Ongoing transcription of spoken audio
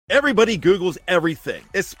Everybody Googles everything,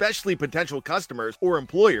 especially potential customers or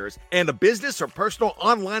employers, and a business or personal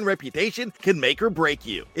online reputation can make or break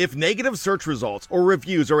you. If negative search results or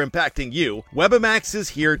reviews are impacting you, Webamax is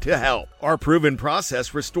here to help. Our proven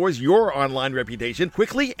process restores your online reputation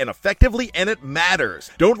quickly and effectively, and it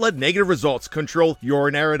matters. Don't let negative results control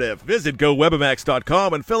your narrative. Visit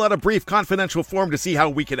GoWebamax.com and fill out a brief confidential form to see how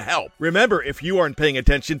we can help. Remember, if you aren't paying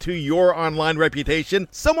attention to your online reputation,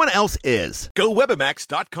 someone else is.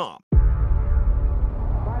 GoWebamax.com.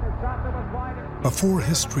 Before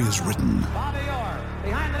history is written,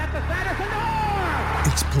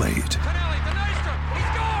 it's played.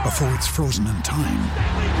 Before it's frozen in time,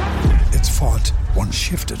 it's fought one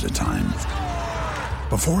shift at a time.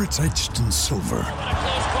 Before it's etched in silver,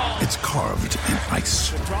 it's carved in ice.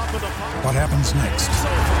 What happens next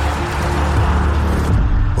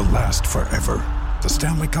will last forever. The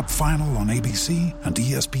Stanley Cup Final on ABC and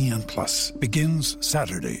ESPN Plus begins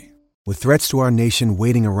Saturday. With threats to our nation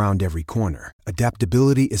waiting around every corner,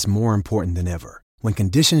 adaptability is more important than ever. When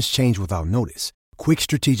conditions change without notice, quick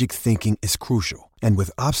strategic thinking is crucial. And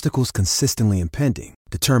with obstacles consistently impending,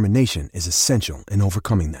 determination is essential in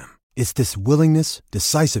overcoming them. It's this willingness,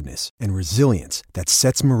 decisiveness, and resilience that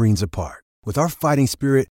sets Marines apart. With our fighting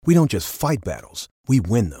spirit, we don't just fight battles, we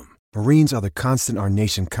win them. Marines are the constant our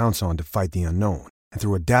nation counts on to fight the unknown. And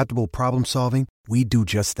through adaptable problem solving, we do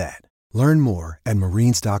just that. Learn more at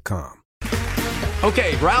Marines.com.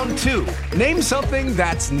 Okay, round two. Name something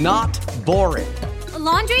that's not boring. A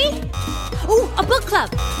laundry? Ooh, a book club.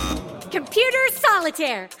 Computer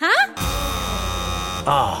solitaire, huh?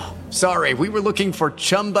 Ah, sorry, we were looking for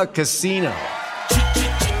Chumba Casino.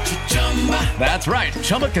 That's right,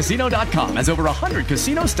 ChumbaCasino.com has over 100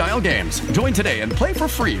 casino-style games. Join today and play for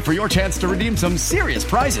free for your chance to redeem some serious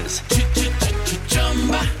prizes.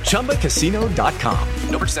 ChumbaCasino.com.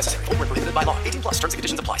 No purchase necessary. Void where prohibited by law. 18 plus. Terms and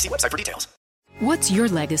conditions apply. See website for details. What's your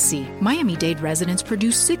legacy? Miami-Dade residents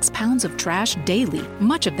produce 6 pounds of trash daily.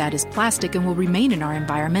 Much of that is plastic and will remain in our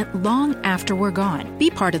environment long after we're gone. Be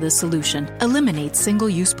part of the solution. Eliminate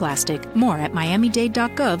single-use plastic. More at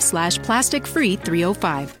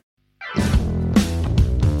miamidade.gov/plasticfree305.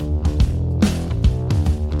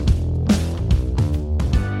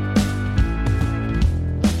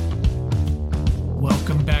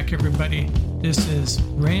 Welcome back, everybody. This is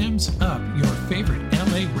Rams Up, your favorite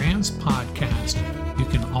LA Rams podcast. You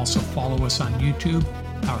can also follow us on YouTube.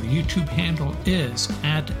 Our YouTube handle is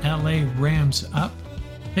 @LA Rams Up.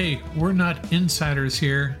 Hey, we're not insiders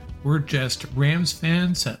here. We're just Rams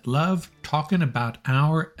fans that love talking about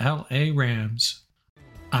our LA Rams.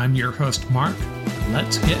 I'm your host, Mark.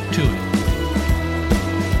 Let's get to it.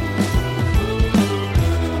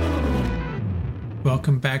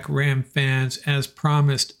 Welcome back, Ram fans. As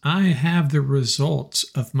promised, I have the results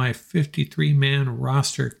of my 53-man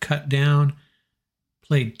roster cut down.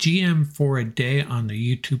 Played GM for a day on the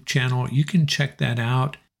YouTube channel. You can check that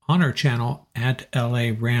out on our channel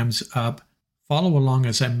 @LA Rams Up. Follow along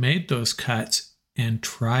as I made those cuts and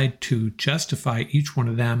tried to justify each one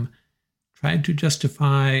of them. Tried to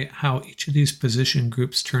justify how each of these position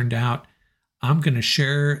groups turned out. I'm going to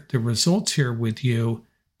share the results here with you,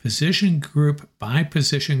 position group by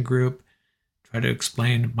position group, try to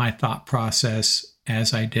explain my thought process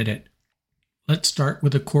as I did it. Let's start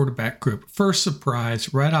with the quarterback group. First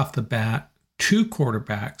surprise, right off the bat, 2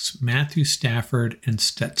 quarterbacks, Matthew Stafford and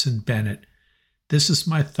Stetson Bennett. This is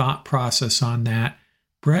my thought process on that.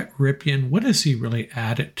 Brett Rypien, what has he really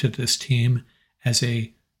added to this team as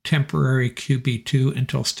a temporary QB2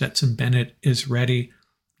 until Stetson Bennett is ready?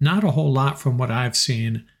 Not a whole lot from what I've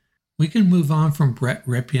seen. We can move on from Brett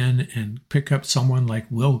Rypien and pick up someone like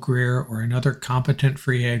Will Grier or another competent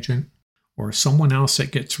free agent or someone else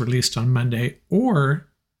that gets released on Monday, or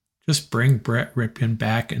just bring Brett Rypien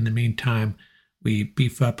back. In the meantime, we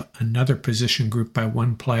beef up another position group by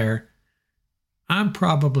 1 player. I'm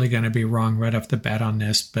probably going to be wrong right off the bat on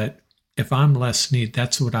this, but if I'm Les Snead,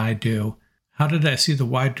 that's what I do. How did I see the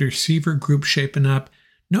wide receiver group shaping up?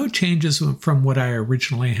 No changes from what I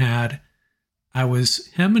originally had. I was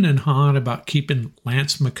hemming and hawing about keeping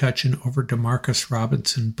Lance McCutcheon over Demarcus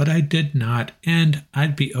Robinson, but I did not, and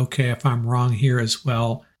I'd be okay if I'm wrong here as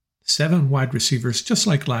well. 7 wide receivers, just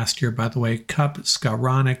like last year, by the way. Kupp,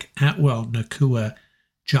 Skowronek, Atwell, Nacua,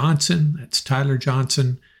 Johnson, that's Tyler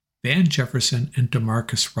Johnson, Van Jefferson, and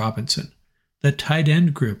Demarcus Robinson. The tight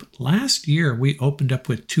end group. Last year, we opened up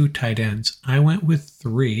with 2 tight ends. I went with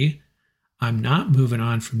 3. I'm not moving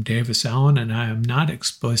on from Davis Allen, and I am not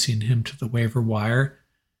exposing him to the waiver wire.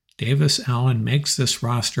 Davis Allen makes this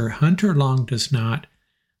roster. Hunter Long does not.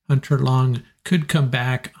 Hunter Long could come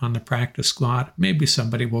back on the practice squad. Maybe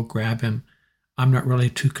somebody will grab him. I'm not really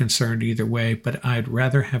too concerned either way, but I'd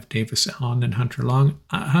rather have Davis Allen than Hunter Long.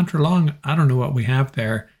 Hunter Long, I don't know what we have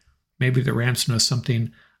there. Maybe the Rams know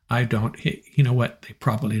something I don't. You know what? They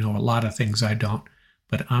probably know a lot of things I don't,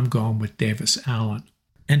 but I'm going with Davis Allen.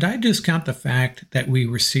 And I discount the fact that we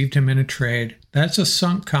received him in a trade. That's a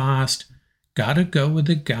sunk cost. Got to go with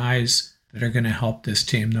the guys that are going to help this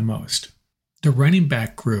team the most. The running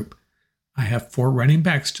back group. I have 4 running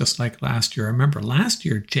backs just like last year. I remember last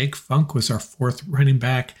year, Jake Funk was our 4th running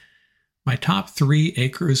back. My top 3,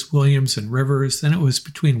 Akers, Williams, and Rivers. Then it was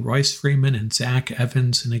between Royce Freeman and Zach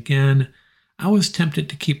Evans. And again, I was tempted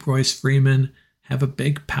to keep Royce Freeman, have a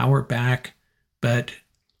big power back, but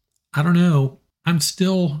I don't know. I'm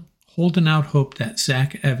still holding out hope that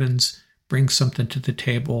Zach Evans brings something to the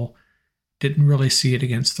table. Didn't really see it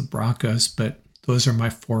against the Broncos, but those are my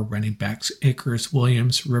 4 running backs, Akers,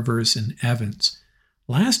 Williams, Rivers, and Evans.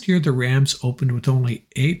 Last year, the Rams opened with only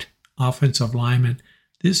 8 offensive linemen.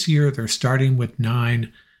 This year, they're starting with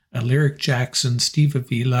 9, Alaric Jackson, Steve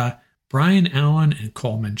Avila, Brian Allen, and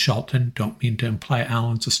Coleman Shelton. Don't mean to imply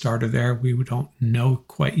Allen's a starter there. We don't know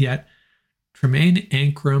quite yet. Tremaine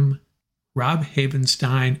Ankrum, Rob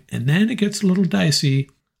Havenstein, and then it gets a little dicey.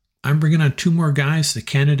 I'm bringing on 2 more guys, the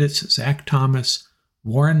candidates, Zach Thomas,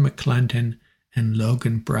 Warren McClendon, and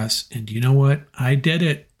Logan Bruss. And you know what? I did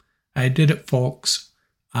it. I did it, folks.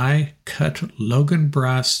 I cut Logan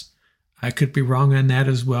Bruss. I could be wrong on that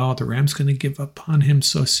as well. The Rams going to give up on him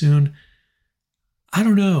so soon. I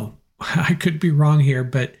don't know. I could be wrong here,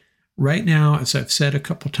 but right now, as I've said a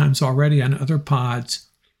couple times already on other pods,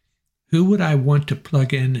 who would I want to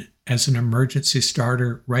plug in as an emergency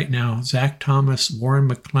starter right now? Zach Thomas, Warren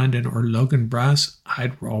McClendon, or Logan Bruss?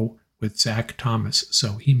 I'd roll with Zach Thomas,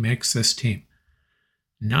 so he makes this team.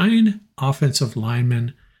 9 offensive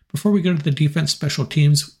linemen. Before we go to the defense special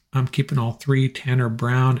teams, I'm keeping all 3, Tanner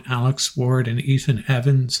Brown, Alex Ward, and Ethan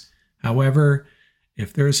Evans. However,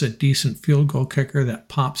 if there's a decent field goal kicker that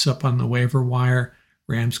pops up on the waiver wire,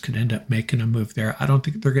 Rams could end up making a move there. I don't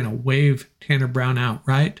think they're going to waive Tanner Brown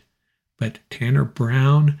outright, but Tanner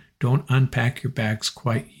Brown, don't unpack your bags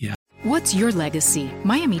quite yet. What's your legacy?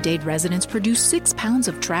 Miami-Dade residents produce 6 pounds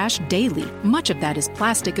of trash daily. Much of that is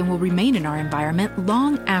plastic and will remain in our environment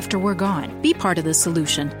long after we're gone. Be part of the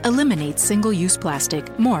solution. Eliminate single-use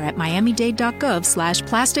plastic. More at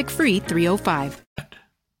miamidade.gov/plasticfree305.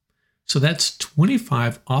 So that's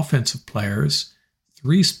 25 offensive players,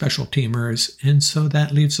 3 special teamers, and so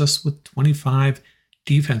that leaves us with 25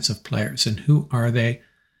 defensive players. And who are they?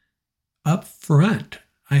 Up front,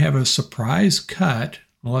 I have a surprise cut.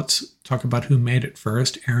 Well, let's talk about who made it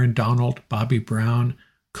first. Aaron Donald, Bobby Brown,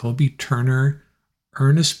 Kobe Turner,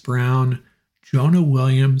 Ernest Brown, Jonah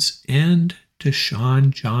Williams, and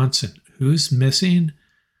Deshaun Johnson. Who's missing?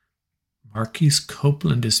 Marquise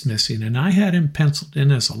Copeland is missing, and I had him penciled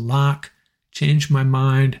in as a lock, changed my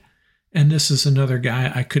mind, and this is another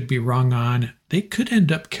guy I could be wrong on. They could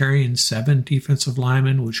end up carrying 7 defensive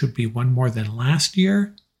linemen, which would be 1 more than last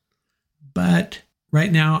year, but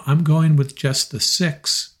right now I'm going with just the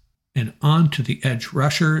 6 and on to the edge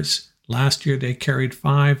rushers. Last year they carried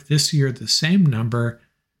 5, this year the same number.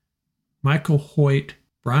 Michael Hoyt,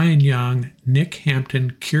 Brian Young, Nick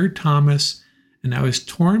Hampton, Keir Thomas, and I was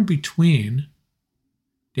torn between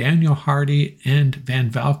Daniel Hardy and Van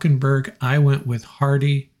Valkenburg. I went with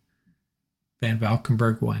Hardy. Van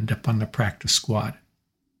Valkenburg will end up on the practice squad.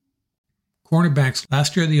 Cornerbacks,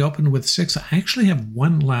 last year they opened with 6. I actually have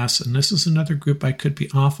 1 less, and this is another group I could be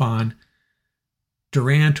off on.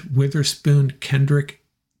 Durant, Witherspoon, Kendrick,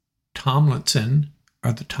 Tomlinson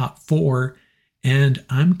are the top 4, and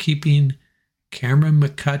I'm keeping Cameron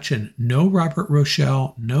McCutcheon. No Robert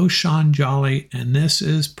Rochelle, no Sean Jolly, and this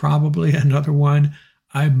is probably another one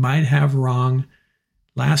I might have wrong.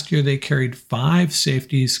 Last year they carried 5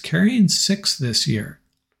 safeties, carrying 6 this year.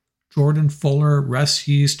 Jordan Fuller, Russ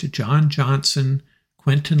Yeast, John Johnson,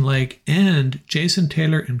 Quentin Lake, and Jason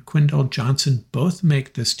Taylor and Quindell Johnson both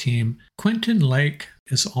make this team. Quentin Lake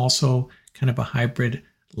is also kind of a hybrid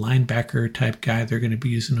linebacker type guy. They're going to be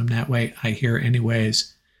using him that way, I hear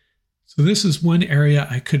anyways. So this is one area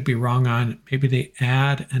I could be wrong on. Maybe they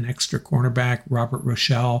add an extra cornerback, Robert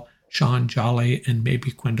Rochelle, Sean Jolly, and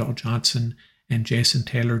maybe Quindell Johnson and Jason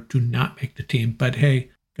Taylor do not make the team. But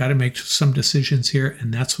hey, got to make some decisions here,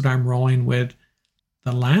 and that's what I'm rolling with.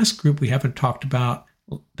 The last group we haven't talked about,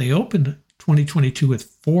 they opened 2022 with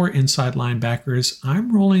 4 inside linebackers.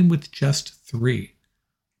 I'm rolling with just 3.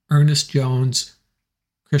 Ernest Jones,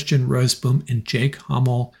 Christian Roseboom, and Jake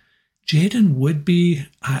Hummel. Jaden Woodby,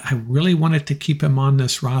 I really wanted to keep him on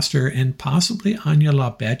this roster, and possibly Anya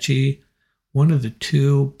LaBecchi, one of the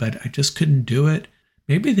 2, but I just couldn't do it.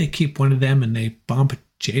 Maybe they keep one of them and they bump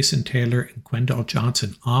Jason Taylor and Quendell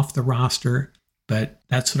Johnson off the roster, but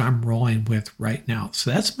that's what I'm rolling with right now.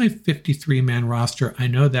 So that's my 53-man roster. I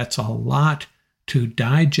know that's a lot to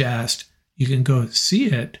digest. You can go see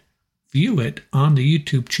it, view it on the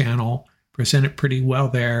YouTube channel, present it pretty well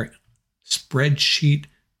there, spreadsheet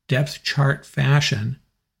depth chart fashion.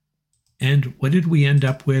 And what did we end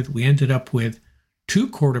up with? We ended up with 2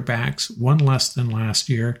 quarterbacks, 1 less than last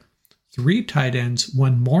year, 3 tight ends,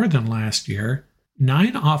 1 more than last year,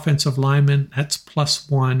 9 offensive linemen, that's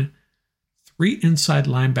 +1, 3 inside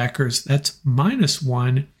linebackers, that's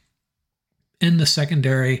 -1. In the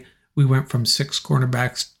secondary, we went from 6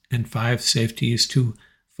 cornerbacks and 5 safeties to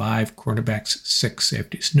 5 cornerbacks, 6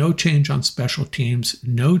 safeties. No change on special teams,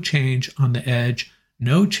 no change on the edge,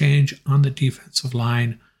 no change on the defensive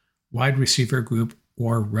line, wide receiver group,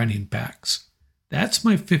 or running backs. That's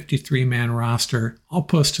my 53-man roster. I'll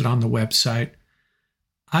post it on the website.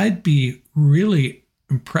 I'd be really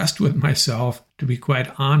impressed with myself, to be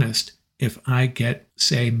quite honest, if I get,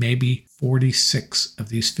 say, maybe 46 of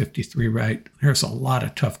these 53 right. There's a lot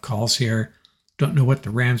of tough calls here. Don't know what the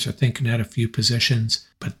Rams are thinking at a few positions,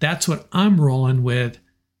 but that's what I'm rolling with.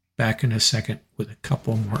 Back in a second with a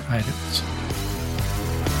couple more items.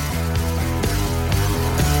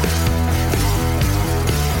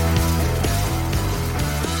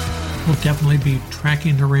 We'll definitely be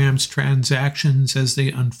tracking the Rams transactions as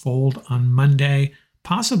they unfold on Monday,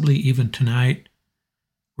 possibly even tonight.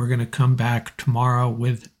 We're going to come back tomorrow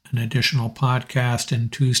with an additional podcast,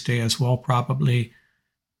 and Tuesday as well, probably,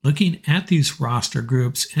 looking at these roster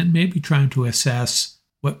groups and maybe trying to assess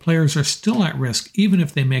what players are still at risk, even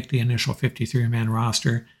if they make the initial 53-man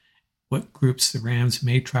roster, what groups the Rams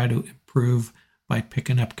may try to improve by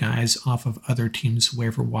picking up guys off of other teams'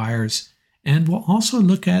 waiver wires. And we'll also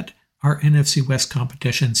look at our NFC West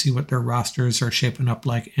competition, see what their rosters are shaping up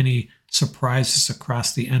like, any surprises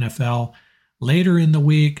across the NFL. Later in the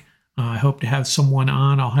week, I hope to have someone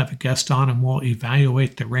on. I'll have a guest on and we'll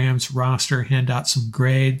evaluate the Rams roster, hand out some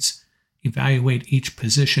grades, evaluate each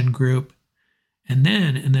position group. And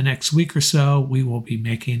then in the next week or so, we will be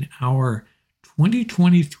making our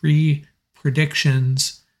 2023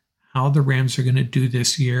 predictions, how the Rams are going to do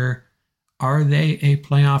this year. Are they a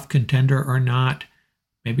playoff contender or not?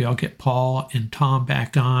 Maybe I'll get Paul and Tom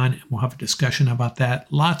back on and we'll have a discussion about that.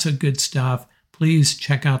 Lots of good stuff. Please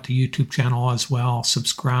check out the YouTube channel as well.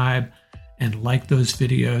 Subscribe and like those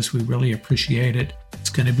videos. We really appreciate it.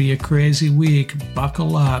 It's going to be a crazy week.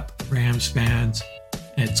 Buckle up, Rams fans.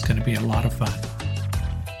 It's going to be a lot of fun.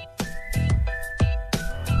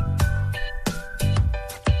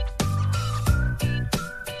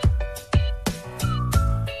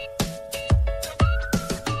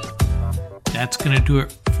 That's going to do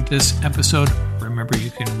it for this episode. Remember,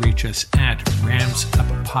 you can reach us at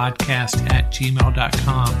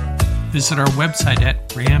ramsuppodcast@gmail.com. Visit our website at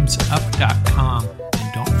ramsup.com.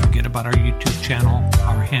 And don't forget about our YouTube channel.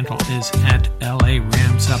 Our handle is at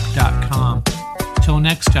laramsup.com. Till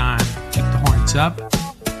next time, keep the horns up,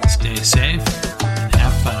 stay safe, and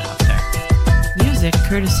have fun out there. Music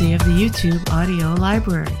courtesy of the YouTube audio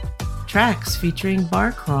library. Tracks featuring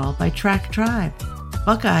Bar Crawl by Track Tribe.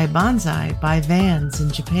 Buckeye Banzai by Vans in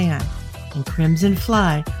Japan, and Crimson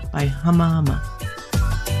Fly by Hama Hama.